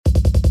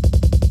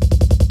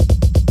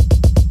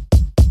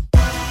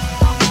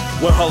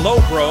Well, hello,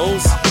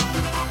 bros.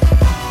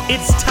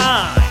 It's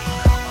time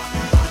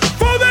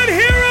for that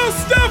hero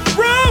stuff,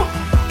 bro.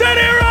 That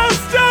hero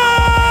stuff.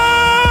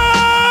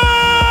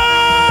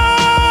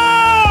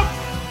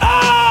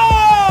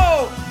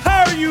 Oh,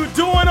 how are you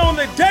doing on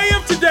the day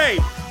of today?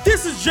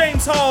 This is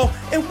James Hall,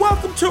 and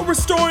welcome to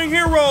Restoring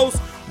Heroes,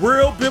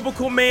 real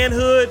biblical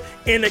manhood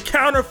in a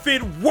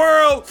counterfeit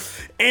world,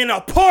 and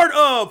a part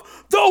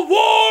of the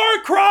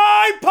War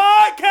Cry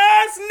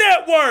Podcast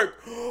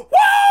Network.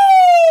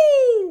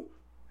 Woo!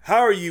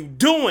 How are you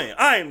doing?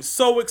 I am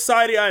so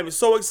excited.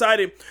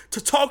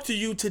 To talk to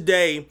you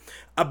today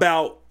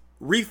about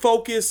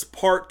Refocus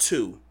Part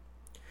 2.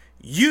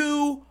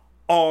 You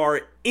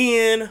are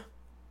in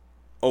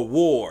a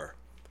war.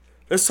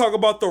 Let's talk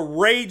about the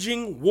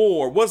raging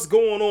war. What's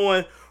going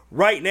on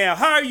right now?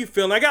 How are you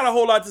feeling? I got a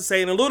whole lot to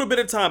say in a little bit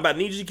of time, but I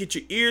need you to get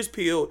your ears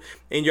peeled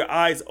and your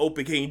eyes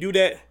open. Can you do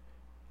that?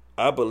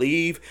 I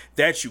believe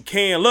that you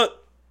can.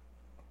 Look,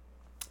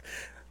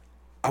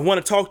 I want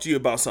to talk to you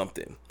about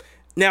something.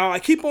 Now, I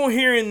keep on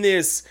hearing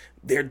this.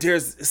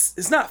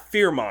 It's not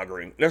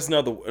fear-mongering. That's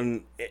another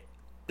one.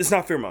 It's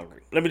not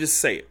fear-mongering. Let me just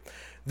say it.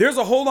 There's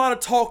a whole lot of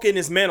talk in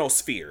this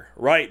manosphere,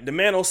 right? The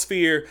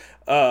manosphere,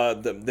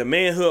 the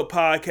manhood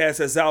podcast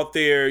that's out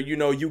there. You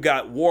know, you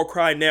got War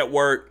Cry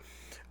Network,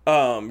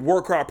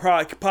 War Cry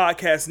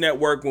Podcast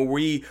Network, where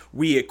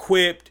we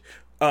equipped,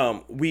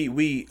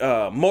 we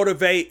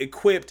motivate,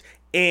 equipped,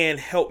 and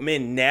help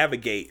men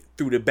navigate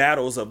through the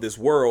battles of this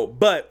world.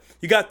 But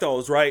you got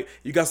those, right?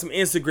 You got some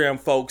Instagram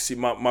folks.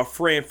 My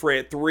friend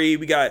Fred 3.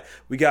 We got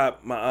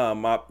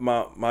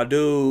my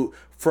dude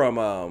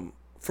from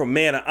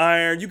Man of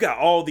Iron. You got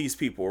all these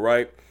people,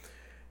 right?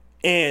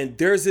 And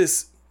there's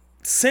this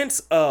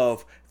sense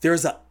of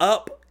there's an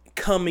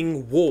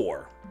upcoming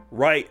war,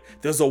 right?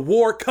 There's a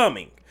war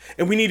coming.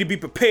 And we need to be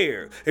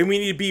prepared. And we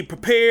need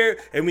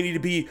to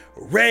be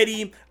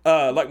ready.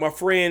 Like my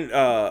friend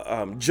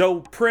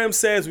Joe Prim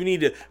says, we need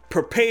to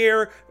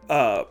prepare,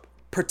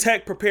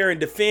 protect, prepare,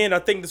 and defend. I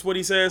think that's what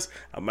he says.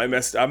 I might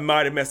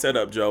have messed that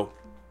up, Joe.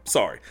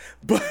 Sorry.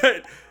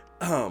 But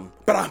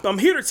I'm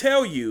here to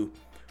tell you,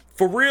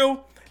 for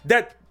real,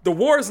 that the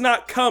war is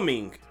not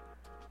coming.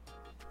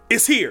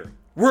 It's here.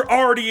 We're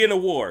already in a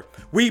war.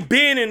 We've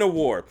been in a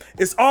war.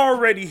 It's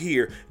already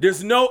here.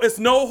 It's no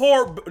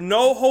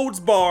holds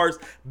bars,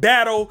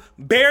 battle,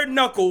 bare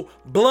knuckle,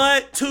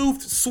 blood,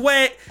 tooth,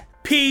 sweat,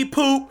 pee,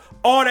 poop,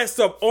 all that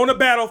stuff on the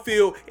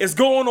battlefield is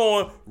going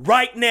on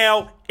right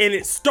now, and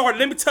it started.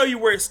 Let me tell you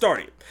where it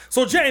started.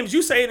 So, James,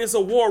 you saying it's a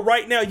war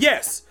right now?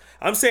 Yes,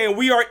 I'm saying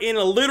we are in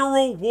a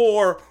literal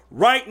war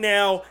right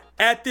now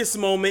at this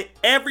moment,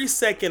 every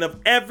second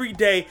of every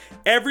day,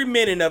 every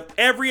minute of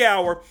every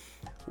hour.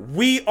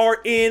 We are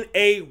in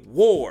a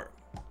war,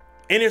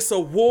 and it's a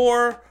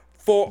war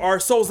for our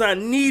souls. And I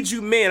need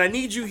you, man. I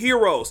need you,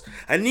 heroes.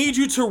 I need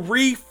you to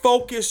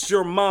refocus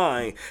your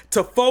mind,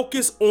 to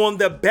focus on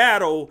the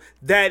battle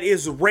that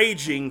is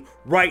raging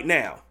right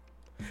now.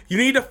 You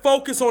need to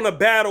focus on a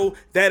battle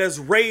that is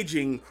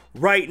raging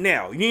right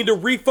now. You need to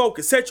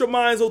refocus. Set your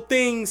minds on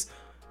things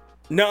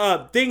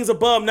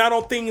above, not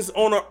on things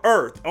on the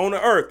earth.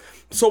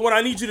 So what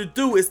I need you to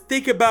do is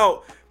think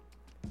about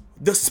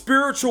the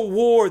spiritual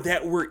war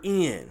that we're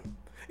in.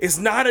 It's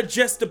not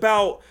just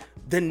about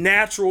the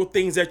natural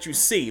things that you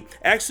see.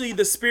 Actually,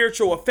 the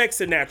spiritual affects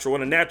the natural,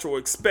 and the natural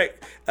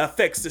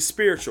affects the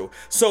spiritual.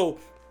 So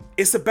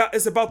it's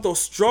about those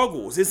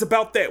struggles. It's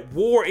about that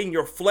war in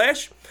your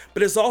flesh,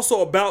 but it's also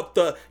about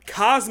the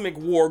cosmic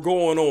war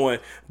going on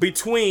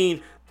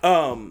between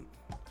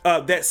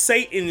that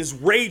Satan is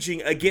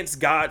raging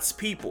against God's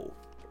people,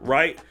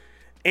 right?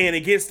 And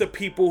against the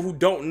people who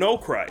don't know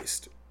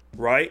Christ,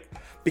 right?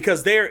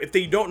 Because if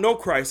they don't know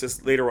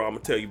Christ, later on I'm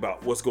going to tell you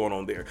about what's going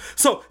on there.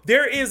 So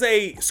there is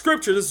a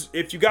scripture.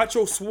 If you got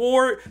your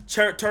sword,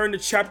 turn to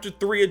chapter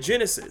 3 of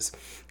Genesis.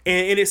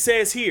 And it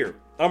says here,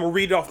 I'm going to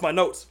read it off my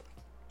notes.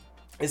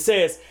 It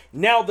says,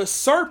 "Now the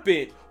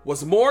serpent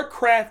was more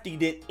crafty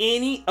than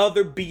any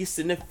other beast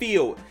in the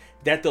field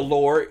that the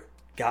Lord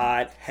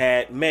God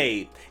had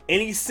made. And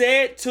he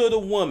said to the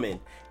woman,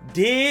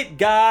 'Did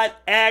God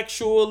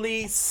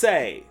actually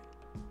say,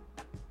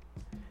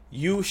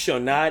 you shall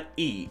not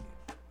eat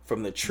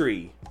from the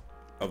tree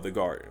of the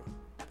garden?'"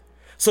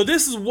 So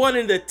this is one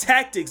of the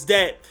tactics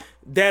that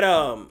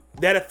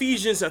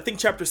Ephesians, I think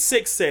chapter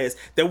 6 says,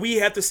 that we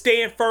have to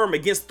stand firm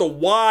against the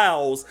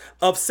wiles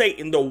of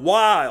Satan. The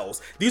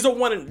wiles. This is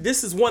one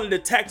of the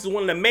tactics,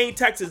 one of the main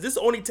tactics. This is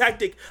the only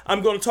tactic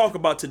I'm going to talk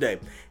about today.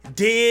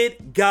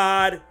 Did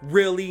God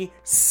really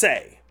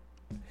say?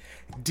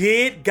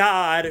 Did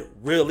God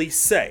really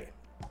say?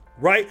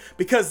 Right?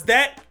 Because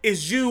that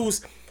is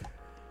used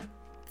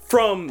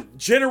from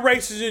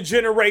generations and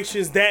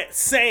generations, that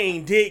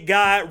saying, did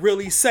God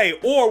really say?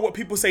 Or what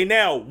people say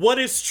now, what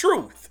is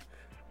truth?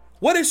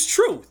 What is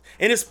truth?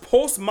 In this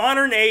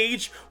postmodern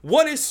age,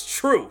 what is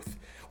truth?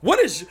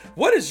 What's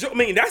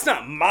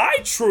not my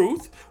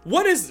truth.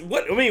 What's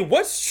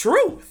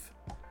truth?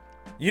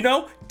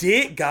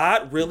 Did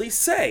God really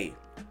say?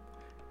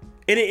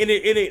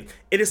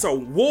 it's a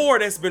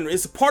war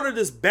it's a part of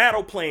this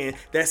battle plan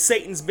that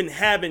Satan's been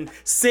having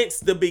since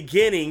the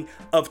beginning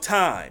of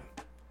time,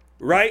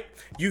 right?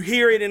 You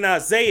hear it in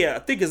Isaiah, I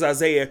think it's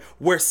Isaiah,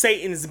 where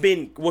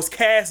Satan was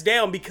cast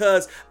down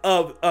because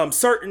of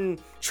certain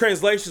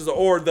translations,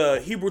 or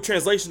the Hebrew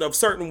translation of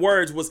certain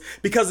words was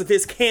because of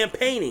his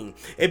campaigning.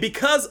 And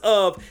because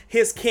of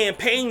his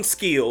campaign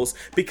skills,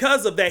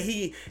 because of that,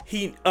 he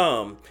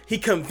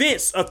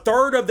convinced a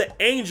third of the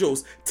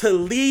angels to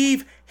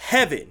leave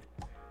heaven.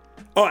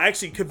 Oh,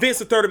 actually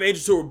convinced a third of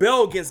angels to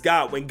rebel against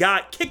God when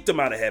God kicked them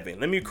out of heaven.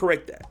 Let me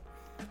correct that.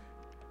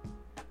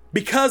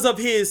 Because of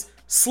his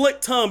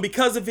slick tongue,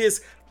 because of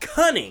his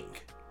cunning.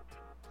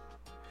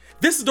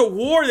 This is the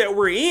war that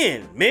we're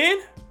in, man.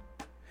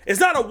 It's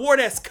not a war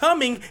that's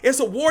coming. It's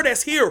a war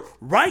that's here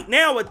right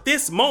now at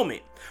this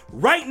moment.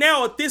 Right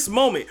now at this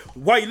moment,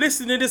 while you're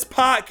listening to this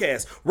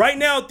podcast, right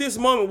now at this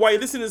moment, while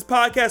you're listening to this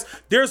podcast,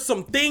 there's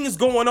some things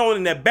going on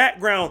in the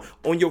background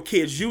on your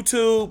kids'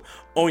 YouTube,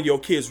 on your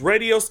kids'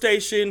 radio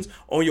stations,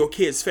 on your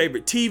kids'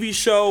 favorite TV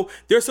show.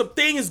 There's some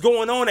things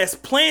going on that's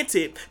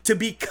planted to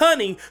be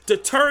cunning to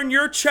turn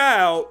your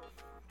child,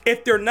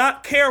 if they're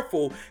not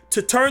careful,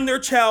 to turn their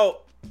child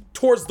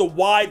towards the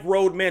wide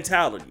road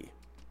mentality.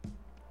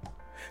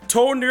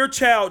 Turn their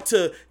child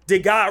to,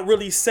 did God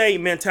really say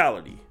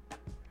mentality?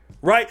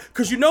 Right?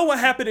 Because you know what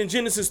happened in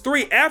Genesis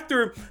 3?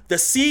 After the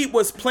seed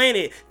was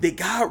planted, did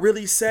God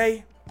really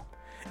say?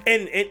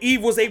 And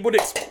Eve was able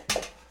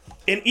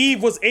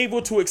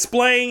to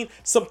explain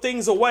some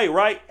things away,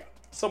 right?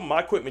 Some of my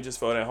equipment just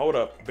fell down. Hold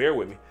up. Bear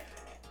with me.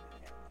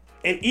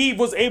 And Eve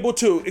was able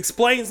to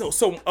explain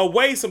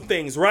some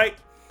things, right?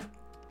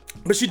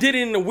 But she did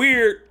it in a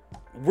weird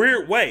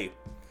way.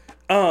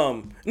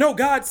 No,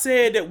 God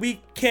said that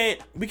we can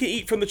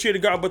eat from the tree of the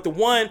garden, but the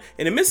one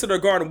in the midst of the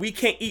garden we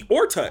can't eat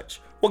or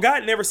touch. Well,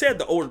 God never said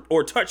the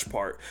or touch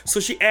part,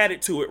 so she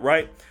added to it,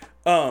 right?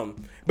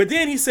 But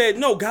then he said,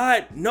 no,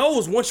 God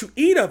knows once you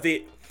eat of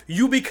it,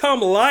 you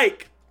become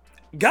like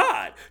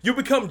God. You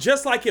become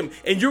just like him,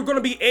 and you're going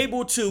to be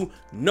able to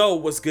know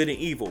what's good and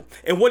evil.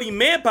 And what he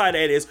meant by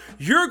that is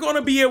you're going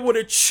to be able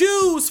to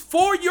choose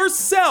for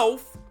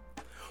yourself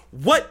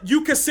what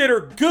you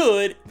consider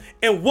good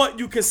and what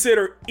you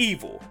consider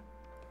evil.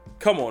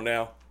 Come on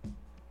now.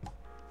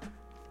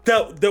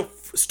 The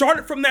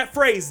started from that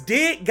phrase,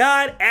 did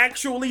God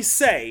actually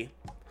say?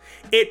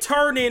 It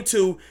turned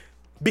into,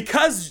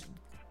 because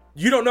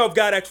you don't know if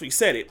God actually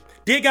said it.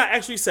 Did God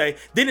actually say?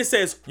 Then it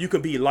says you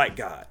could be like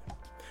God.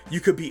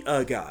 You could be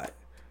a God.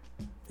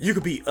 You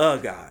could be a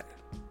God.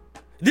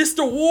 This is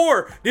the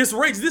war, this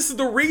race. This is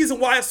the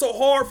reason why it's so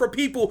hard for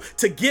people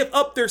to give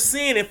up their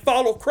sin and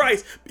follow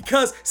Christ,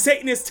 because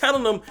Satan is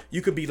telling them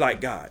you could be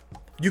like God.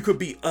 You could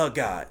be a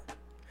God.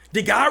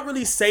 Did God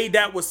really say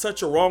that was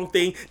such a wrong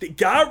thing? Did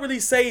God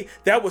really say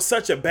that was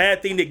such a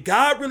bad thing? Did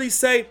God really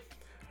say,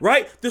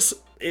 right?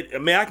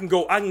 I can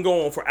go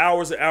on for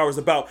hours and hours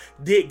about,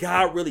 did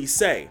God really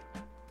say?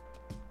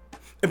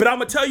 But I'm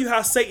gonna tell you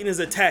how Satan is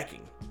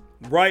attacking,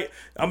 right?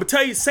 I'm gonna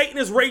tell you, Satan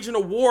is raging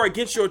a war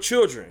against your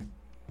children.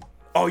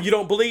 Oh, you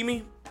don't believe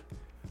me?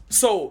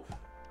 So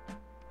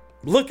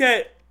look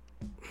at,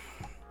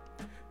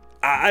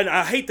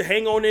 I hate to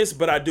hang on this,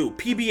 but I do.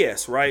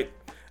 PBS, right?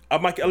 I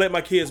let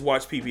my kids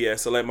watch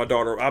PBS.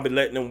 I've been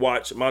letting them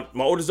watch. My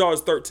oldest daughter is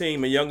 13.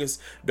 My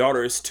youngest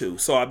daughter is 2.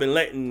 So I've been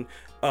letting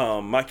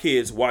my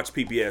kids watch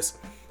PBS.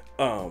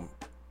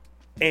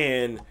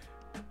 And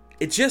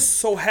it just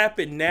so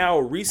happened now,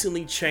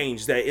 recently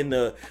changed that in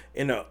the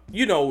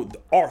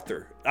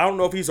Arthur. I don't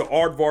know if he's an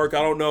aardvark.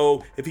 I don't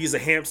know if he's a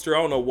hamster.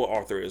 I don't know what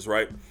Arthur is,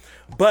 right?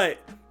 But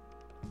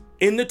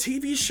in the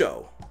TV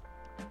show,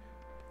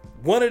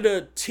 one of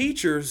the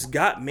teachers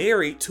got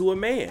married to a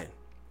man.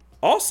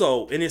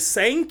 Also, in his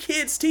same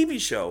kids'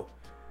 TV show,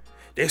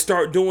 they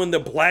start doing the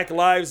Black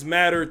Lives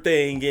Matter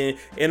thing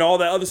and all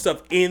that other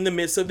stuff in the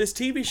midst of this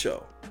TV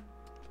show.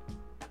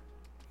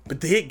 But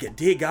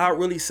did God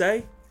really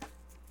say?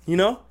 You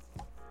know,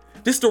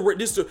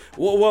 the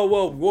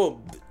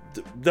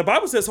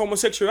Bible says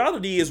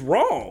homosexuality is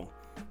wrong,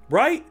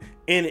 right?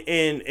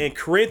 In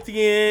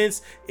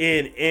Corinthians,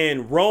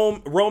 in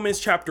Romans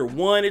chapter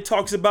 1, it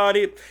talks about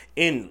it.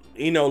 In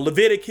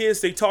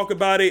Leviticus, they talk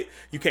about it.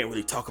 You can't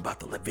really talk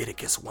about the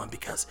Leviticus one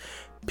because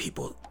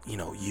people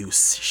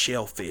use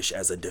shellfish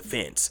as a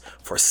defense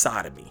for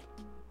sodomy.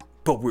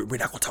 But we're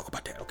not gonna talk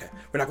about that. Okay,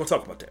 we're not gonna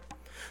talk about that.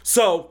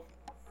 So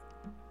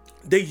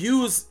they're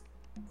using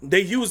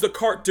the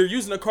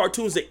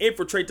cartoons to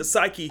infiltrate the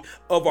psyche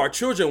of our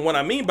children. What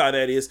I mean by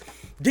that is,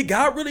 did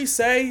God really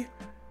say?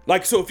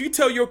 So if you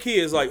tell your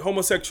kids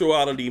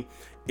homosexuality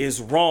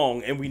is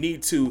wrong and we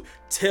need to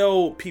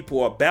tell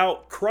people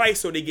about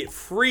Christ so they get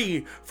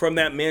free from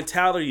that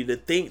mentality to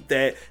think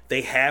that they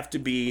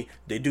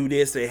do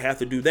this, they have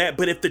to do that.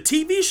 But if the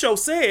TV show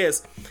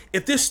says,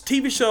 if this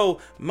TV show,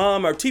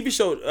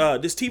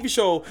 this TV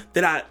show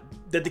that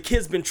the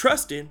kids been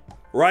trusting,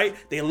 right?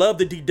 They love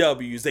the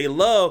DWs, they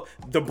love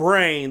the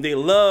Brain, they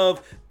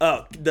love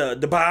the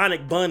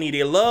Bionic Bunny,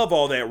 they love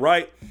all that,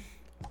 right?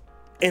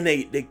 and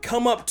they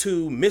come up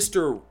to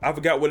Mr. I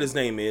forgot what his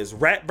name is,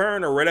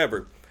 Ratburn or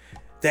whatever,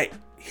 that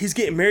he's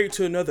getting married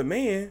to another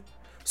man.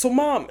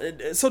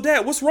 So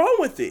dad, what's wrong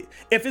with it?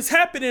 If it's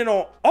happening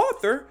on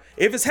Author,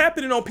 if it's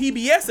happening on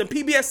PBS, and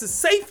PBS is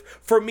safe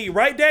for me,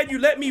 right, dad? You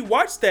let me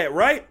watch that,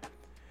 right?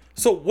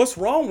 So what's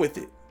wrong with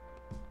it?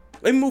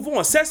 Let me move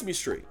on. Sesame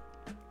Street,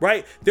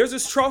 right? There's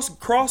this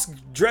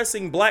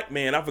cross-dressing black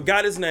man. I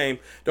forgot his name.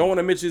 Don't want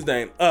to mention his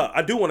name.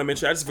 I do want to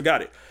mention it. I just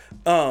forgot it.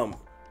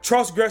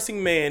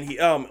 Cross-dressing man. He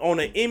on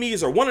the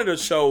Emmys or one of the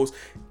shows.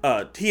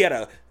 He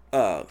had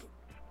a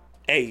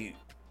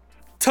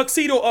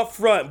tuxedo up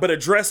front, but a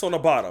dress on the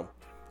bottom,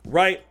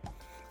 right?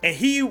 And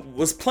he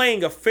was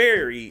playing a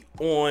fairy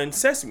on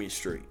Sesame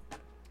Street.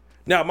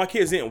 Now, my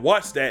kids didn't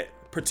watch that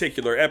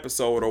particular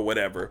episode or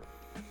whatever,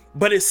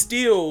 but it's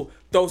still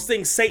those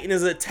things. Satan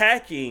is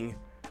attacking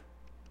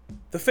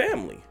the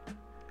family,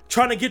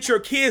 trying to get your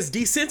kids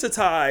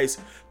desensitized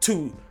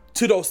to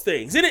those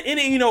things. And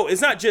you know,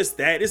 it's not just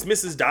that. It's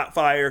Mrs.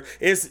 Dotfire.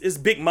 It's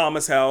Big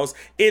Mama's House.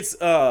 It's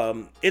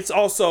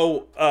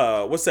also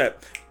what's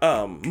that?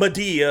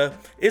 Medea.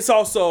 It's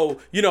also,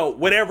 you know,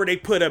 whatever they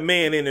put a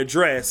man in a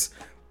dress.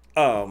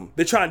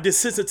 They're trying to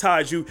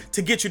desensitize you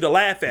to get you to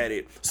laugh at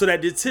it, so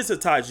that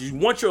desensitizes you.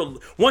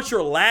 Once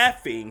you're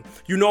laughing,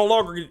 you no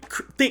longer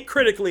think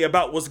critically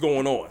about what's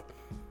going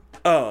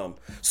on.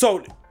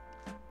 So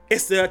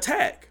it's the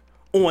attack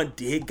on,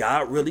 did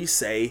God really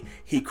say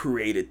he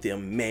created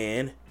them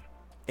man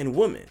and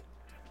woman,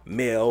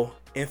 male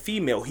and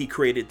female? He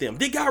created them.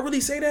 Did God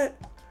really say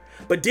that?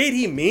 But did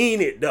he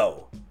mean it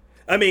though?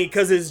 I mean,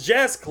 because it's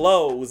just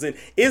clothes, and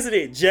isn't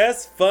it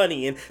just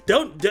funny? And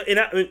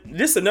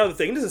this is another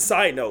thing. This is a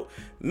side note.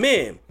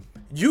 Men,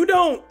 you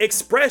don't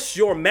express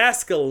your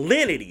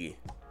masculinity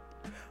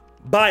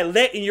by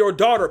letting your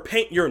daughter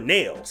paint your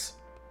nails.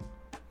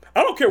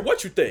 I don't care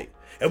what you think.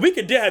 And we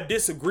could have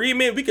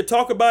disagreement. We could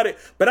talk about it.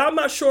 But I'm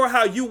not sure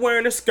how you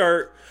wearing a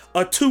skirt,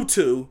 a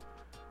tutu,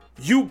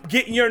 you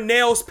getting your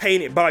nails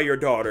painted by your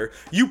daughter,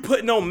 you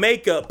putting on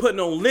makeup, putting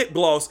on lip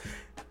gloss,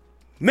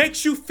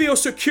 makes you feel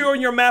secure in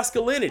your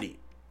masculinity.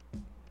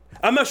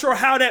 I'm not sure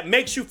how that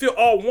makes you feel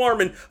all warm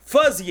and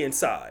fuzzy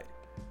inside.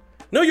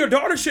 No, your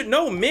daughter should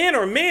know men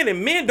are men,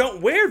 and men don't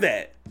wear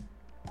that.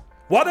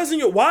 Why is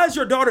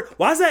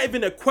that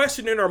even a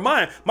question in her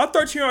mind? My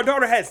 13-year-old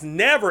daughter has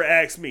never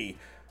asked me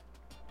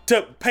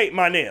to paint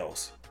my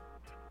nails.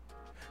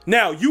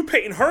 Now, you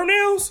painting her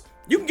nails,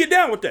 you can get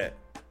down with that.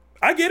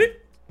 I get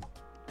it.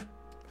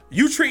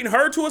 You treating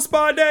her to a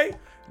spa day,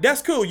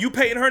 that's cool. You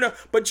painting her nails,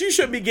 but you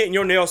shouldn't be getting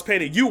your nails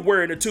painted. You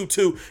wearing a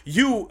tutu,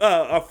 you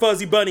a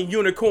fuzzy bunny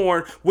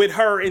unicorn with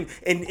her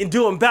and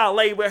doing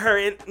ballet with her.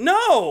 And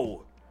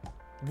no,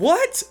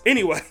 what?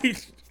 Anyway,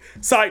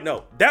 side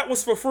note, that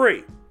was for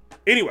free.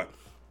 Anyway,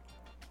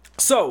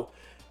 so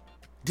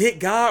did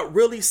God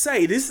really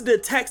say? This is the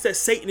attacks that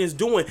Satan is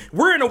doing.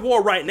 We're in a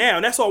war right now,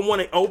 and that's why I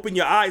want to open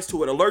your eyes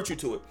to it, alert you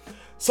to it.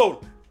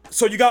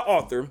 So you got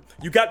Author,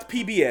 you got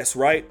the PBS,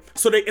 right?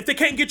 So if they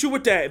can't get you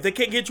with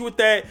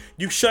that,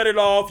 you shut it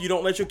off, you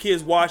don't let your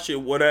kids watch it,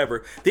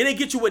 whatever. Then they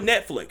get you with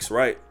Netflix,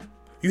 right?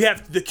 You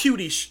have the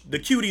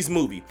Cuties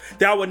movie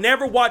that I would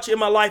never watch in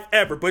my life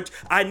ever. But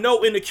I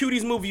know in the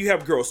Cuties movie, you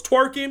have girls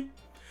twerking.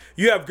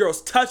 You have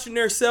girls touching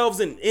themselves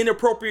in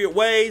inappropriate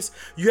ways.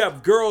 You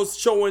have girls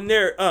showing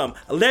their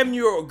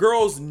 11-year-old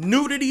girls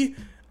nudity.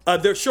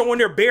 They're showing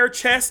their bare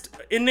chest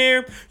in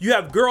there. You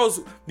have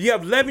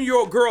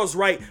 11-year-old girls,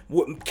 right,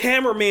 with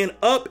cameraman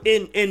up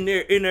in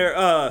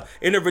their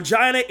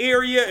vagina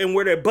area and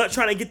where their butt,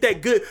 trying to get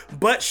that good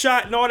butt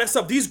shot and all that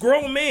stuff. These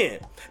grown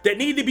men that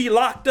need to be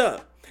locked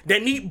up,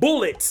 that need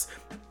bullets,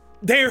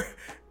 they're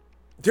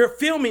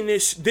filming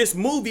this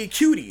movie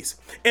Cuties,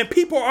 and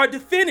people are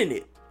defending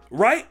it,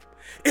 right?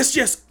 It's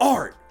just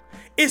art.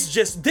 It's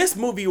just, this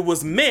movie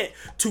was meant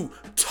to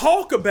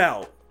talk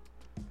about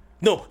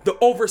the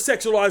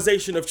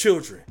over-sexualization of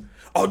children.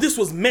 Oh, this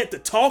was meant to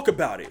talk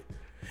about it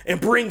and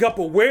bring up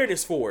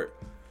awareness for it.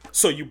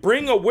 So you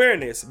bring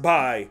awareness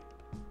by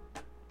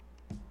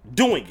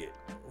doing it,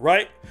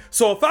 right?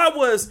 So if I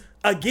was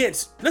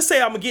let's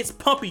say I'm against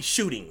puppy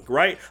shooting,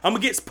 right? I'm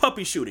against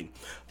puppy shooting,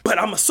 but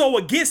I'm so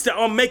against it,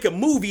 I'll make a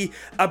movie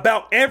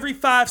about every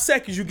 5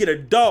 seconds you get a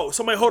dog.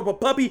 Somebody hold up a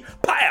puppy,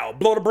 pow,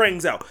 blow the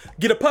brains out.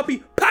 Get a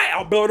puppy,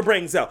 pow, blow the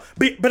brains out.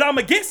 But I'm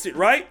against it,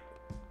 right?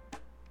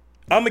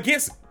 I'm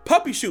against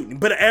puppy shooting,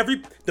 but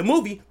the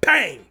movie,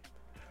 bang,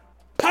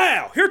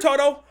 pow, here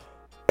Toto,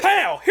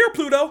 pow, here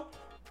Pluto,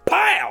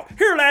 pow,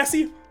 here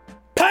Lassie,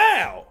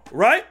 pow,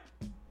 right?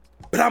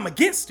 But I'm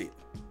against it.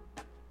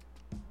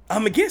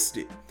 I'm against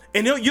it.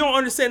 And you don't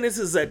understand, this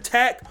is an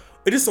attack.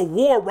 It is a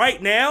war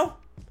right now.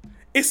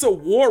 It's a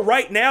war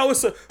right now.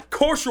 It's a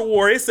cultural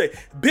war. It's a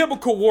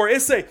biblical war.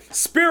 It's a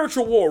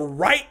spiritual war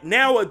right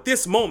now at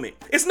this moment.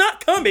 It's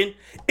not coming.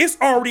 It's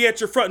already at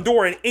your front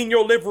door and in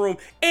your living room,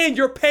 and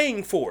you're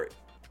paying for it.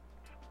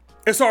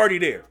 It's already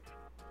there.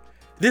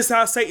 This is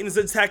how Satan is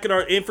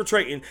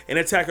infiltrating and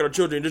attacking our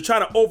children. They're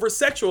trying to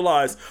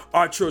over-sexualize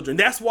our children.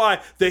 That's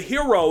why the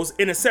heroes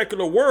in a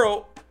secular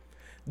world,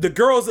 the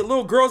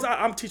little girls,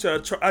 I teach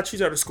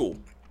at a school.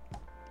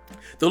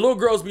 The little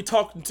girls be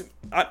talking to.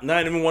 I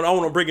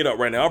want to bring it up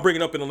right now. I'll bring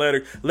it up in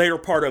the later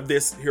part of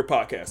this here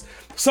podcast.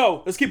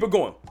 So let's keep it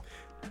going.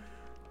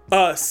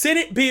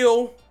 Senate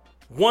Bill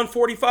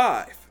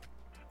 145,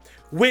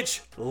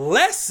 which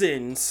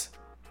lessens,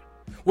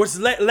 which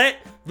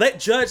let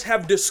judge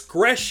have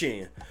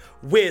discretion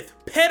with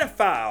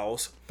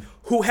pedophiles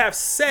who have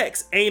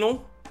sex,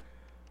 anal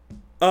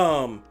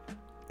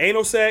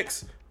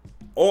sex,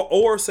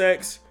 or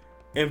sex,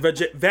 and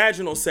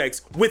vaginal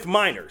sex with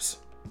minors.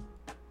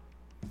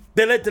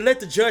 They let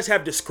the judge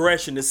have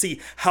discretion to see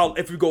how,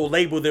 if you go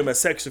label them as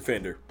sex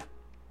offender.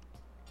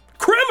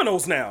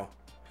 Criminals now.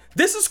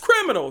 This is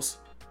criminals.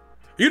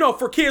 You know,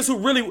 for kids who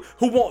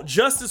want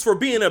justice for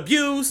being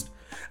abused,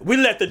 we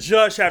let the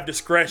judge have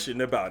discretion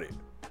about it.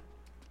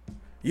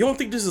 You don't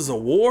think this is a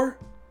war?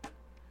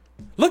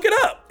 Look it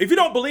up. If you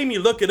don't believe me,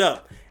 look it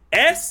up.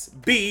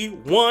 SB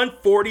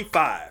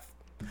 145.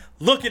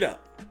 Look it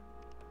up.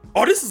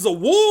 Oh, this is a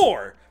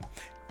war.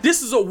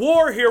 This is a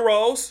war,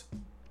 heroes.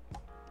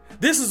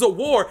 This is a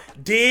war.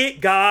 Did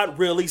God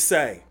really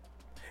say?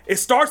 It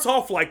starts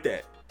off like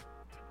that.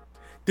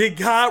 Did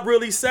God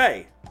really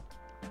say?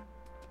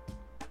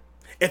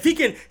 If he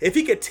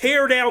can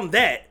tear down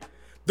that,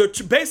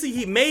 basically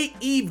he made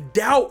Eve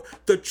doubt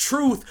the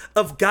truth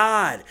of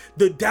God,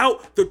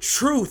 doubt the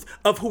truth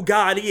of who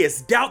God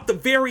is, doubt the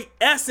very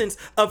essence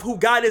of who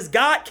God is.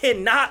 God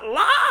cannot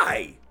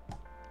lie.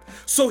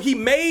 So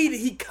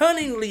he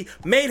cunningly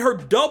made her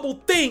double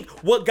think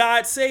what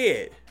God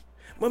said.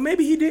 Well,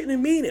 maybe he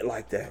didn't mean it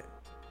like that.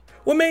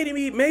 Well,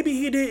 maybe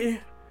he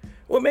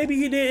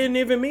didn't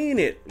even mean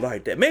it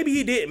like that. Maybe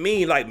he didn't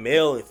mean like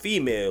male and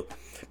female,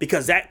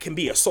 because that can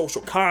be a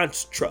social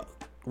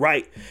construct,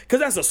 right? Because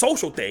that's a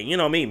social thing. You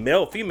know what I mean?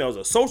 Male, female is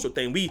a social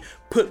thing. We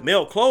put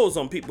male clothes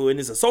on people and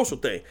it's a social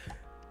thing.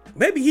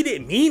 Maybe he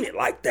didn't mean it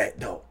like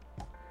that though.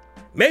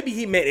 Maybe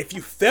he meant if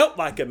you felt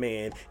like a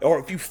man or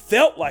if you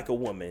felt like a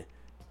woman.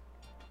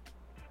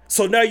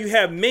 So now you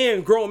have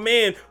grown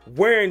men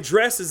wearing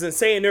dresses and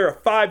saying they're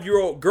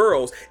 5-year-old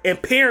girls, and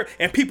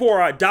people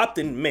are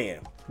adopting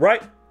man,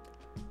 right?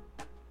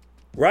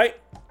 Right?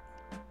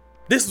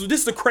 This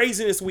is the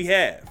craziness we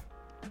have.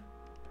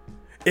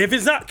 If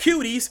it's not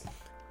Cuties,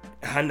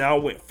 I now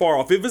went far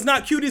off. If it's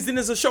not Cuties, then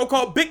there's a show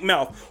called Big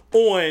Mouth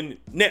on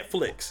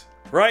Netflix,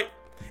 right?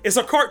 It's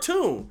a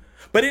cartoon.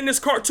 But in this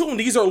cartoon,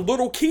 these are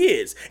little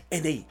kids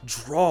and they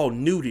draw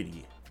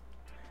nudity.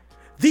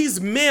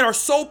 These men are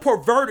so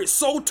perverted,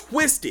 so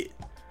twisted,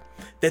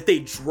 that they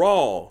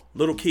draw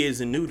little kids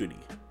in nudity.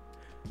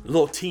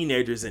 Little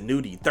teenagers in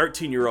nudity,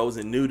 13-year-olds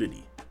in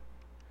nudity.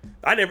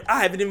 I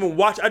haven't even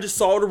watched, I just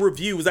saw the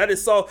reviews. I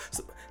just saw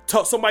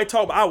somebody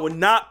talk about, I would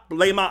not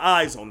lay my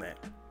eyes on that.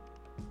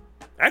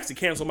 I actually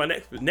canceled my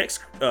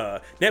next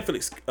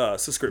Netflix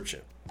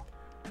subscription.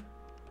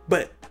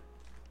 But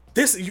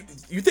this,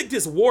 you think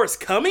this war is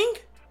coming?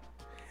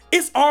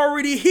 It's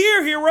already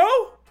here, hero.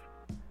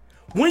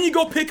 When you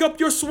go pick up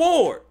your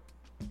sword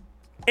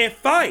and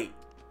fight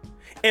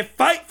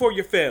for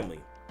your family.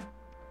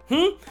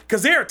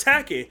 Because they're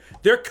attacking.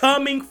 They're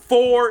coming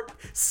for,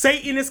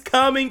 Satan is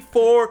coming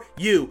for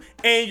you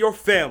and your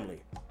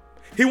family.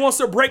 He wants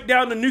to break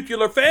down the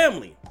nuclear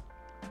family.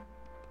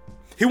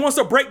 He wants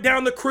to break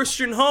down the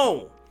Christian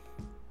home.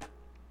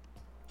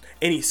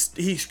 And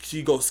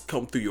he goes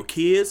come through your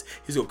kids.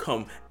 He's going to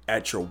come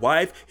at your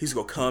wife. He's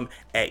going to come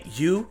at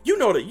you. You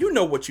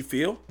know what you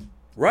feel,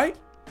 right?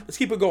 Let's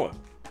keep it going.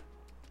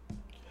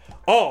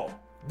 Oh,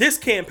 this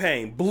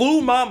campaign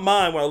blew my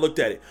mind when I looked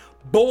at it.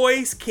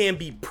 Boys can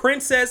be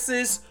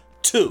princesses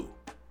too.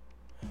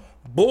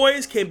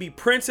 Boys can be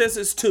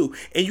princesses too.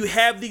 And you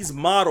have these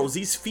models,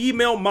 these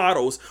female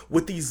models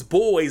with these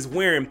boys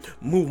wearing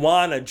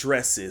Moana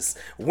dresses,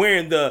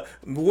 wearing the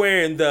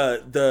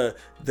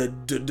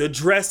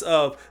dress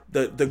of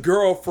the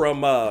girl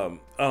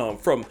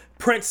from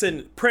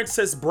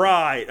Princess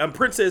Bride,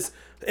 Princess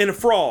and the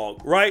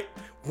Frog, right?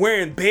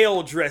 Wearing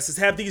Belle dresses,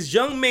 have these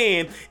young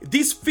men,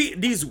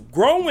 these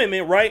grown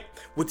women, right,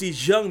 with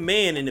these young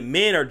men, and the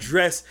men are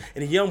dressed,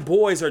 and the young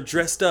boys are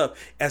dressed up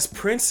as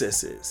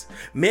princesses.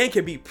 Men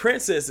can be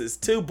princesses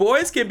too.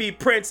 Boys can be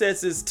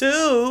princesses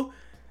too.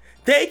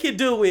 They can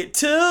do it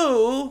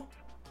too.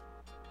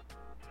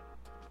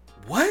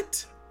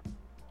 What?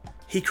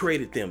 He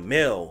created them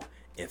male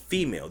and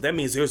female. That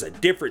means there's a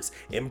difference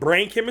in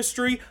brain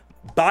chemistry,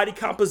 body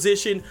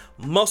composition,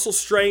 muscle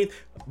strength,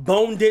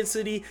 bone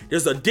density.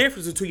 There's a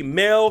difference between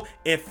male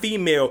and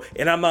female,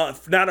 and I'm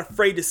not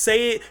afraid to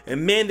say it.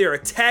 And man, they're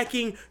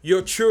attacking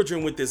your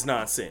children with this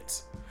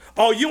nonsense.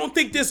 Oh, you don't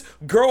think this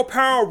girl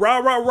power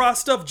rah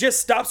stuff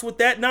just stops with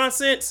that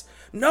nonsense?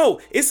 No,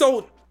 it's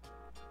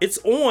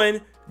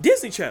on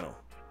Disney Channel.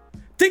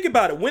 Think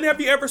about it. When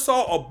have you ever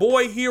saw a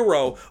boy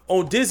hero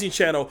on Disney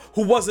Channel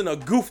who wasn't a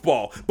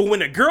goofball? But when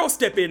the girl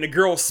step in, the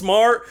girl's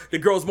smart, the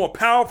girl's more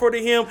powerful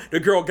than him, the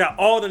girl got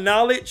all the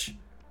knowledge.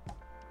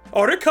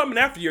 Oh, they're coming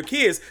after your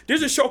kids.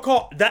 There's a show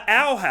called The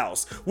Owl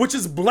House, which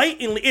is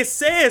blatantly, it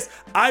says,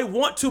 I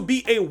want to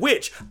be a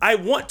witch. I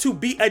want to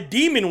be a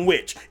demon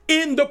witch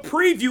in the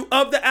preview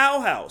of The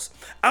Owl House.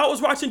 I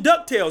was watching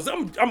DuckTales.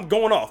 I'm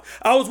going off.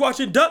 I was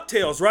watching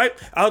DuckTales, right?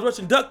 I was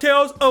watching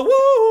DuckTales. Oh,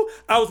 woo!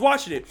 I was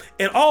watching it.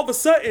 And all of a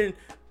sudden,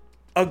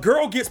 a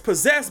girl gets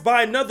possessed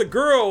by another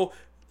girl.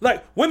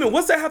 Like, women,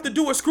 what's that have to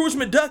do with Scrooge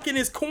McDuck and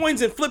his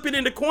coins and flipping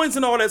into coins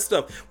and all that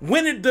stuff?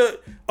 When did the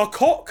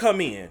occult come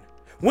in?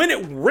 When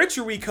did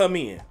witchery come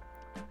in?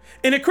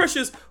 And the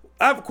Christians,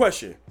 I have a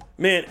question.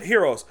 Man,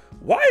 heroes,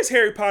 why is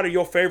Harry Potter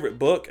your favorite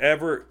book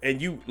ever? And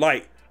you,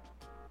 like,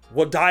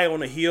 will die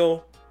on the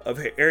heel of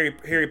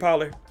Harry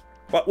Potter?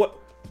 What?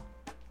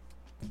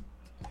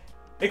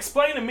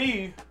 Explain to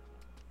me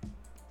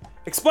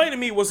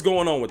what's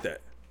going on with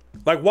that.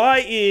 Like,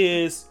 why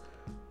is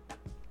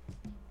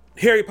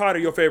Harry Potter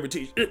your favorite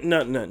teacher?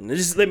 Nothing.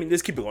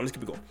 Let's keep it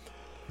going.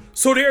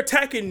 So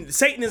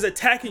Satan is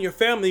attacking your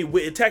family,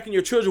 attacking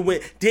your children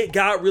with, did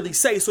God really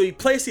say? So he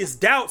places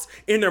doubts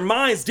in their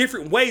minds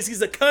different ways.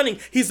 He's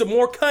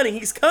more cunning.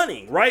 He's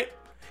cunning, right?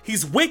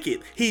 He's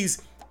wicked.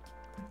 He's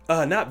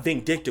not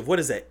vindictive. What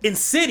is that?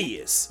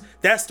 Insidious.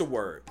 That's the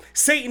word.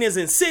 Satan is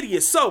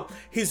insidious. So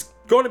he's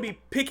going to be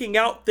picking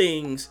out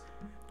things,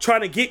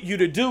 trying to get you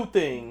to do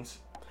things,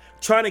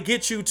 trying to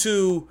get you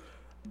to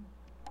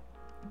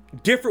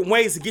different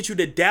ways to get you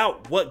to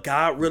doubt what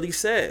God really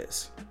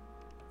says,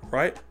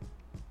 right?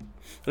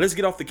 Let's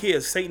get off the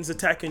kids. Satan's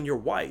attacking your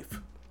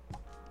wife.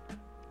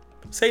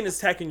 Satan is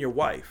attacking your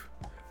wife,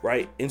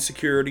 right?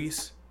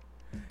 Insecurities,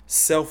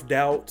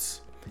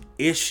 self-doubts.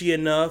 Is she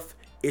enough?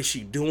 Is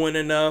she doing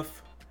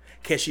enough?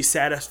 Can she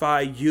satisfy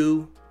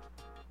you?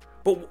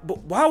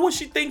 But why would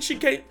she think she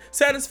can't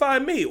satisfy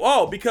me?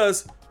 Oh,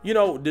 because,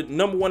 the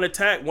number one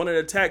attack, one of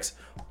the attacks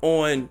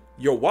on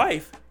your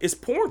wife is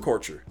porn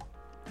culture.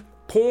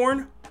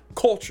 Porn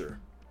culture.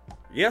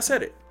 Yeah, I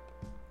said it.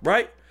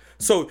 Right?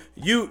 So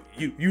you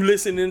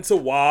listening to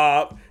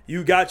WAP,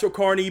 you got your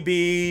Cardi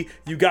B,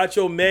 you got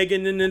your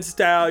Megan and Thee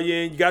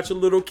Stallion, you got your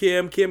little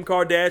Kim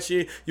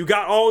Kardashian, you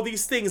got all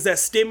these things that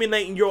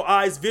stimulating your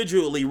eyes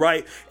visually,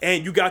 right?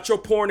 And you got your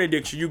porn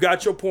addiction, you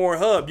got your porn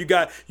hub, you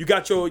got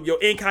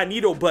your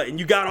incognito button,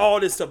 you got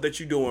all this stuff that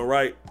you're doing,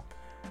 right?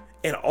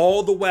 And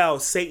all the while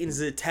Satan is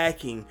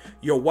attacking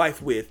your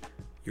wife with,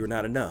 you're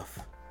not enough.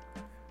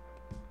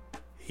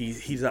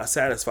 He's not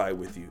satisfied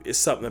with you. It's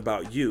something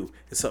about you.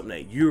 It's something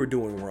that you're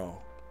doing wrong.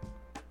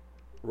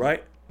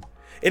 Right?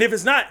 And if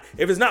it's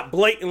not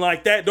blatant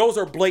like that, those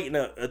are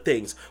blatant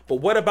things. But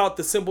what about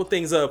the simple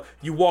things of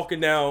you walking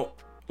down,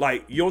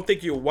 like, you don't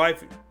think your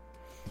wife,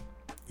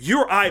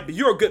 you're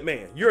a good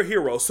man. You're a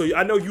hero. So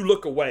I know you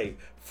look away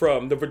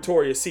from the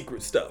Victoria's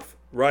Secret stuff,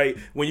 right?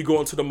 When you go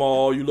into the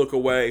mall, you look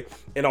away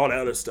and all that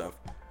other stuff.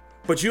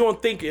 But you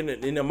don't think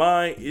in the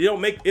mind,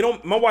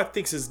 my wife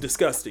thinks it's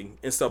disgusting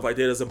and stuff like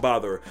that, doesn't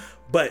bother her.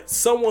 But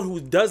someone who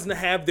doesn't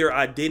have their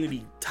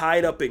identity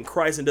tied up in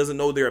Christ and doesn't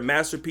know they're a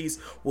masterpiece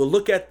will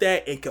look at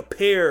that and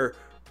compare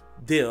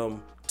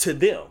them to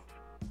them.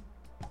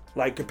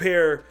 Like,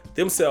 compare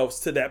themselves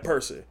to that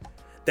person,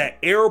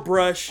 that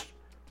airbrush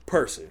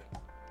person.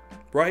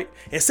 Right?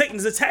 And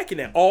Satan's attacking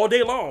that all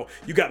day long.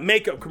 You got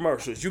makeup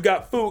commercials, you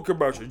got food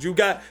commercials, you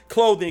got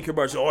clothing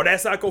commercials. Oh,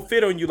 that's not gonna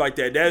fit on you like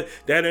that.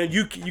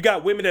 You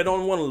got women that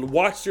don't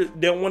want to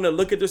they don't want to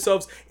look at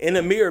themselves in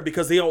the mirror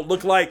because they don't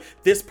look like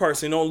this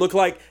person, don't look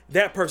like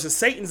that person.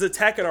 Satan's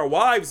attacking our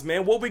wives,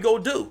 man. What we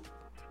gonna do?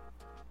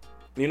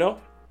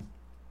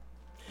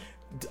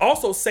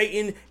 Also,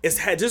 Satan has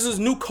had this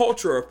new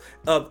culture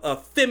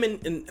of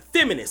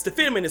feminist, the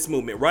feminist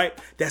movement, right?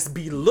 That's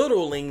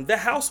belittling the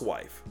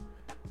housewife.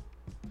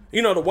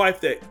 The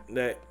wife that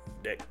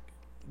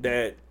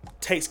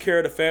takes care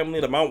of the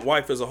family. My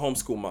wife is a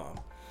homeschool mom.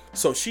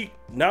 So she,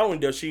 not only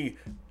does she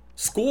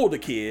school the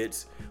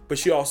kids, but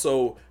she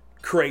also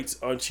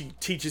she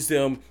teaches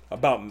them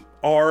about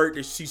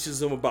art. She teaches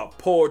them about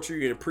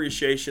poetry and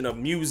appreciation of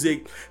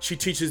music. She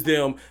teaches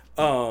them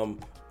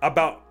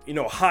about,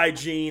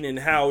 hygiene and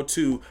how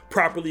to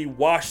properly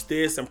wash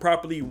this and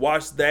properly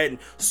wash that and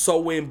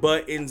sew in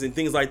buttons and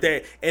things like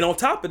that. And on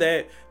top of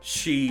that,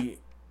 she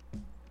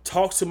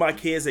talks to my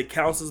kids and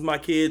counsels my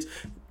kids.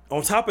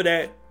 On top of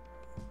that,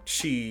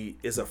 she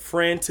is a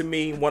friend to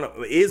me,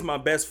 is my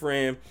best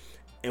friend,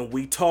 and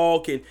we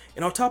talk, and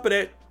on top of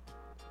that,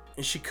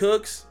 and she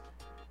cooks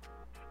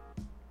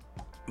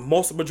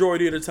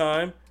majority of the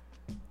time,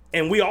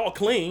 and we all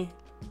clean.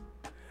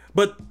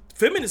 But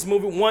feminist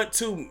movement want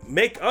to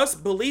make us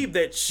believe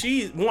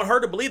that want her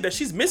to believe that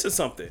she's missing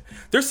something.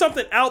 There's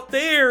something out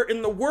there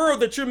in the world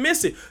that you're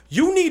missing.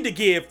 You need to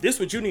give, this is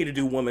what you need to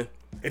do, woman.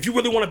 If you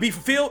really want to be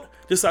fulfilled,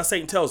 this is how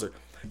Satan tells her.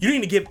 You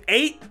need to give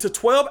 8 to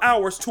 12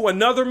 hours to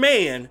another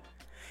man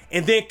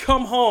and then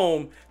come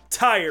home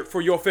tired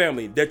for your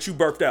family that you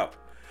birthed out.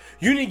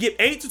 You need to give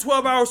 8 to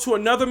 12 hours to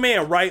another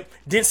man, right?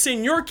 Then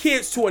send your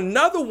kids to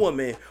another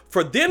woman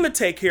for them to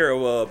take care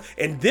of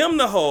and them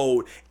to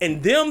hold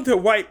and them to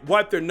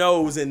wipe their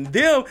nose and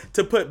them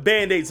to put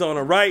Band-Aids on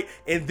them, right?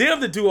 And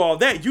them to do all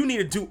that. You need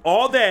to do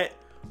all that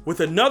with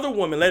another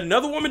woman, let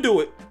another woman do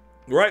it,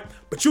 right?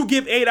 But you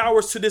give 8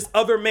 hours to this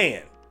other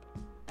man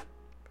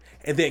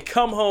and then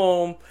come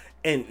home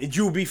and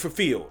you'll be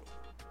fulfilled.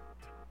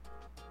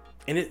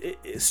 And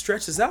it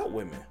stretches out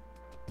women.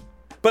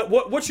 But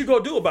what you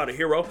gonna do about it,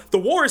 hero? The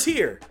war is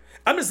here.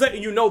 I'm just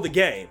letting you know the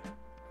game.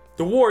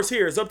 The war is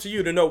here. It's up to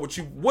you to know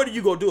what are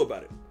you gonna do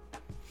about it?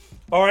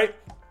 All right.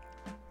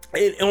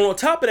 And on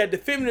top of that, the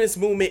feminist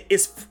movement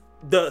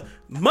the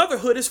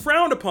motherhood is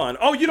frowned upon.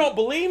 Oh, you don't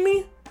believe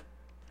me?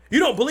 You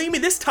don't believe me?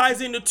 This ties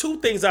into two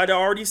things I'd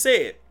already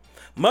said.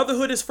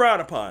 Motherhood is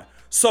frowned upon.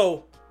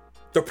 So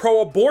the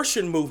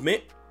pro-abortion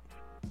movement,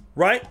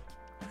 right?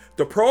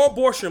 The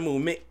pro-abortion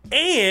movement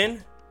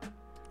and,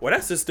 well,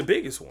 that's just the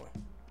biggest one.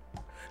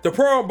 The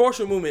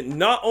pro-abortion movement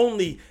not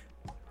only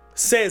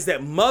says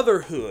that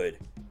motherhood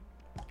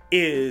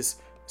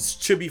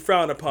should be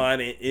frowned upon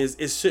and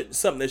is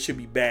something that should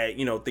be bad,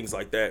 things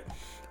like that.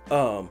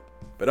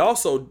 But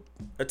also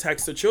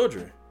attacks the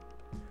children.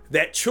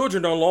 That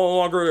children are no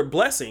longer a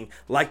blessing,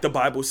 like the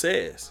Bible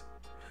says.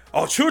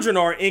 All children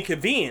are an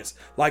inconvenience,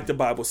 like the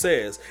Bible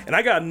says. And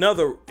I got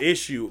another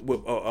issue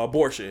with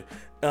abortion,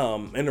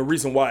 and the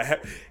reason why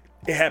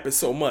it happens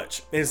so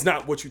much. And it's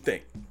not what you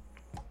think.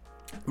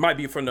 It might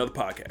be for another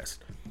podcast.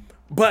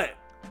 But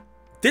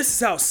this is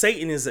how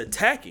Satan is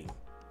attacking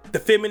the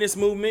feminist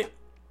movement,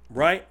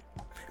 right?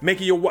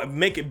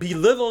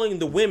 Belittling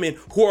the women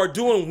who are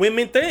doing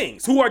women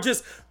things, who are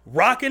just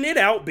rocking it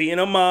out, being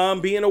a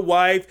mom, being a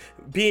wife,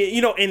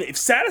 being, and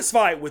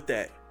satisfied with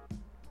that.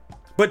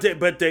 But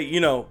you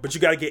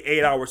got to get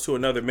 8 hours to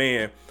another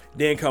man,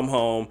 then come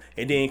home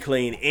and then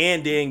clean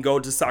and then go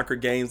to soccer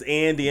games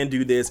and then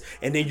do this.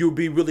 And then you'll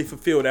be really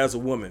fulfilled as a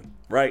woman,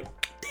 right?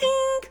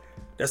 Ding!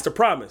 That's the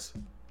promise.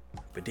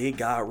 But did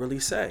God really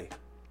say?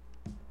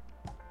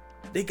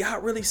 Did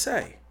God really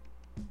say?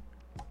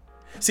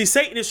 See,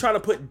 Satan is trying to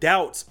put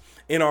doubts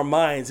in our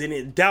minds, and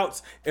it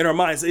doubts in our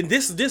minds. And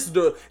this is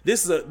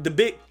the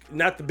big,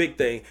 not the big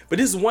thing, but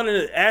this is one of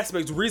the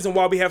aspects, the reason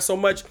why we have so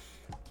much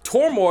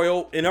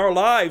turmoil in our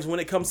lives when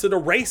it comes to the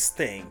race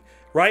thing,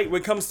 right?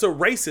 When it comes to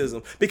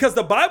racism, because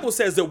the Bible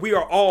says that we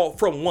are all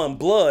from one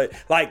blood,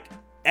 like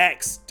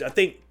Acts, I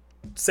think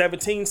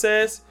 17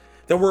 says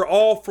that we're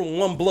all from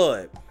one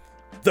blood.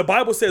 The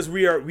Bible says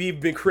we've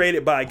been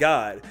created by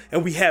God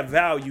and we have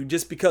value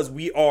just because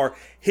we are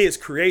his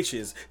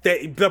creations.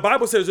 That the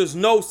Bible says there's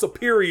no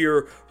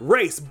superior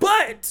race,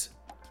 but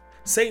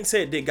Satan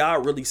said, did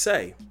God really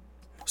say?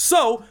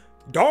 So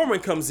Darwin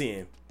comes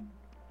in.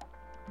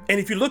 And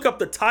if you look up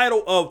the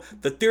title of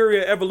the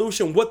theory of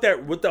evolution, what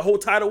the whole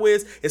title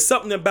is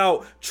something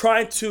about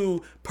trying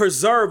to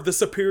preserve the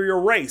superior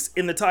race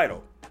in the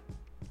title.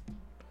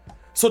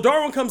 So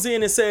Darwin comes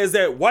in and says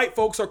that white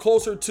folks are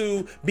closer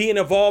to being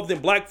evolved than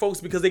black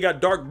folks because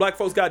black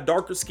folks got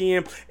darker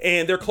skin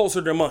and they're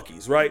closer to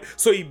monkeys, right?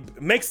 So he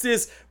makes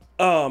this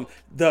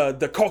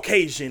the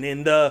Caucasian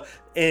and the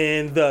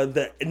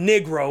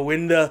Negro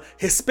and the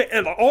Hispanic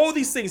and all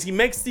these things. He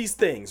makes these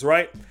things,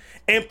 right?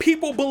 And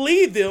people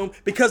believe them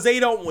because they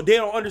don't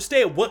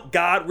understand what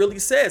God really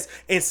says.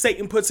 And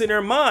Satan puts in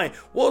their mind,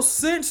 well,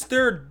 since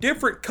there are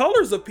different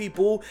colors of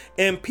people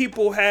and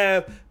people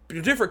have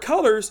different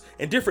colors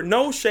and different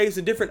nose shapes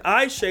and different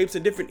eye shapes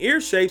and different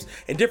ear shapes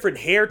and different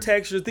hair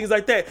textures, things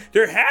like that,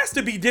 there has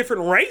to be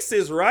different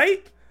races,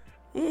 right?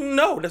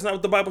 No, that's not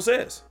what the Bible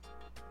says.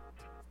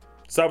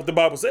 That's not what the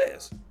Bible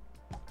says.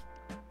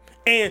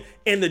 And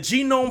the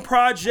Genome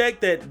Project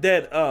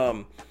that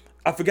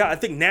I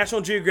think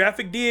National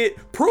Geographic did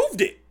proved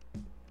it.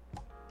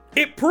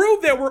 It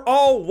proved that we're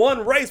all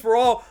one race. We're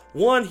all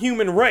one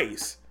human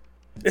race.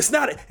 It's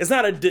not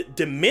a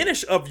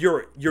diminish of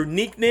your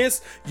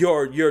uniqueness,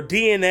 your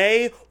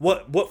DNA,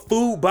 what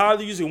food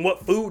bothers you and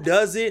what food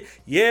does it.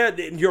 Yeah,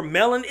 your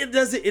melanin, it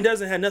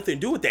doesn't have nothing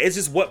to do with that. It's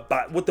just what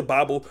the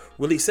Bible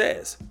really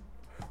says.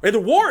 And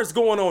the war is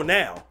going on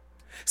now.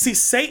 See,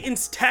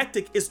 Satan's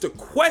tactic is to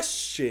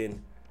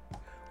question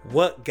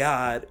what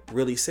God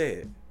really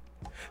said.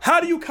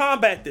 How do you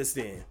combat this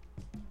then?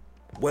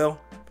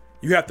 Well,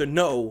 you have to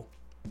know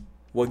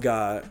what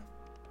God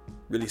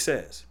really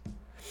says.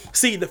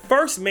 See, the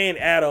first man,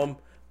 Adam,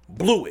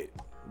 blew it,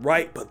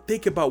 right? But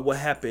think about what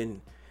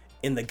happened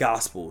in the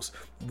Gospels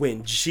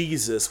when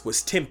Jesus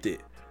was tempted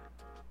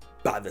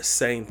by the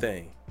same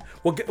thing.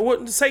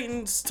 Well,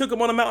 Satan took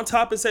him on a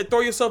mountaintop and said, throw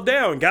yourself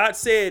down. God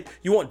said,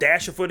 you won't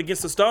dash your foot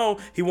against a stone.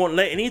 He won't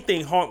let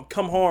anything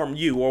harm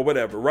you or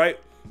whatever, right?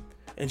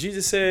 And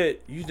Jesus said,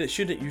 you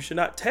should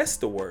not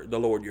test the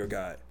Lord your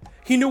God.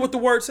 He knew what the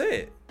word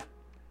said.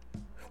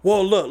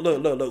 Well,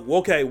 look.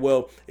 Okay,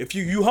 well, if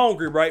you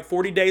hungry, right?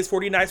 40 days,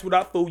 40 nights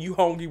without food, you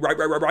hungry,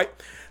 right?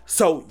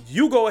 So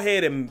you go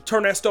ahead and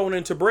turn that stone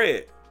into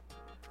bread.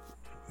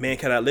 Man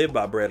cannot live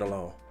by bread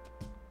alone.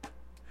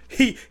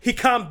 He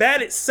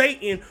combated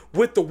Satan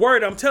with the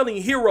word. I'm telling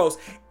you, heroes,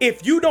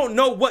 if you don't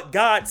know what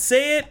God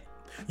said,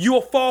 you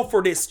will fall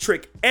for this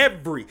trick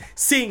every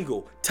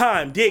single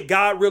time. Did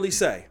God really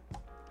say?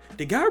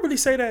 Did God really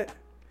say that?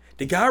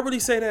 Did God really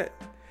say that?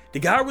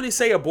 Did God really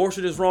say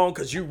abortion is wrong?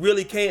 Because you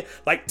really can't,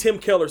 like Tim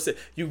Keller said,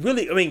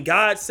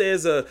 God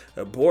says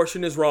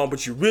abortion is wrong,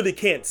 but you really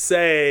can't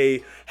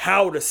say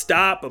how to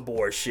stop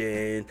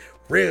abortion,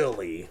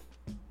 really.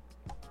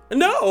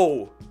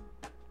 No,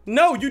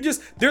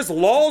 there's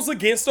laws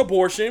against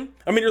abortion.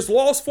 There's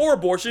laws for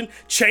abortion.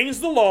 Change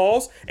the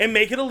laws and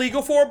make it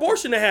illegal for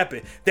abortion to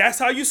happen. That's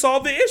how you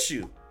solve the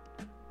issue.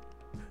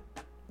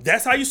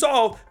 That's how you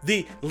solve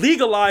the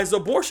legalized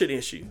abortion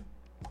issue.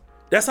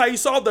 That's how you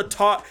solve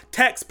the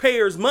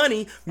taxpayers'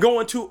 money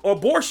going to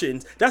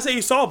abortions. That's how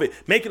you solve it.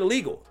 Make it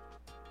illegal.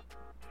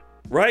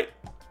 Right?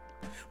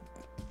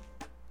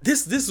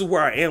 This is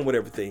where I am with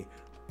everything.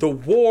 The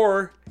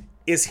war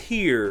is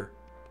here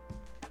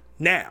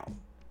now.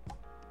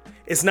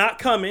 It's not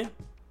coming.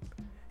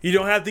 You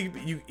don't have to.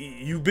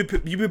 You be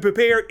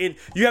prepared, and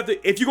you have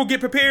to. If you go get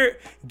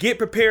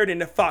prepared in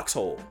the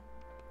foxhole.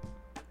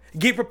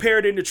 Get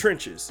prepared in the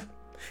trenches.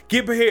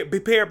 Get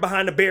prepared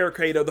behind the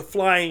barricade of the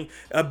flying,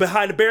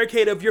 behind the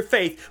barricade of your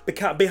faith,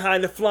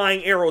 behind the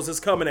flying arrows that's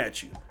coming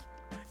at you.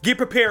 Get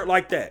prepared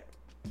like that,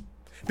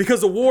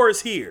 because the war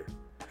is here.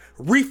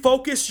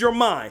 Refocus your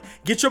mind.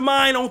 Get your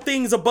mind on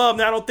things above,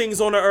 not on things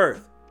on the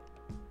earth.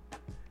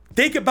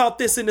 Think about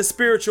this in the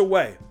spiritual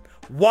way.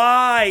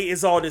 Why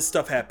is all this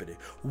stuff happening?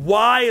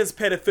 Why is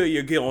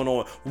pedophilia going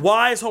on?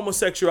 Why is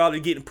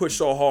homosexuality getting pushed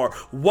so hard?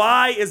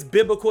 Why is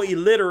biblical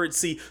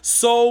illiteracy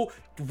so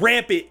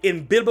rampant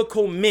in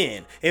biblical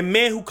men and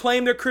men who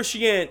claim they're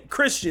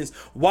Christians?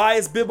 Why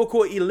is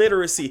biblical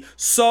illiteracy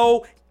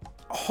so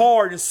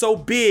hard and so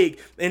big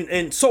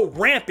and so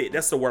rampant?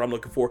 That's the word I'm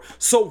looking for.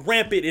 So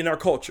rampant in our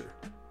culture.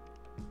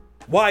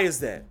 Why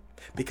is that?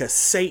 Because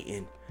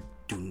Satan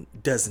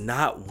does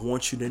not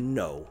want you to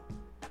know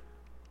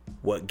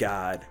what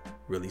God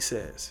really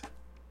says.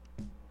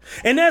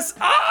 And that's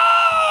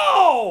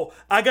all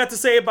I got to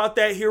say about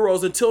that,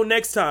 heroes. Until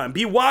next time,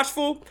 be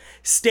watchful,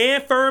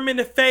 stand firm in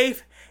the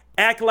faith,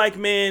 act like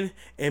men,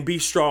 and be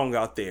strong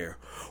out there.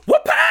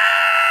 Whoop-ah!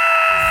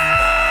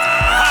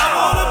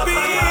 I wanna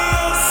be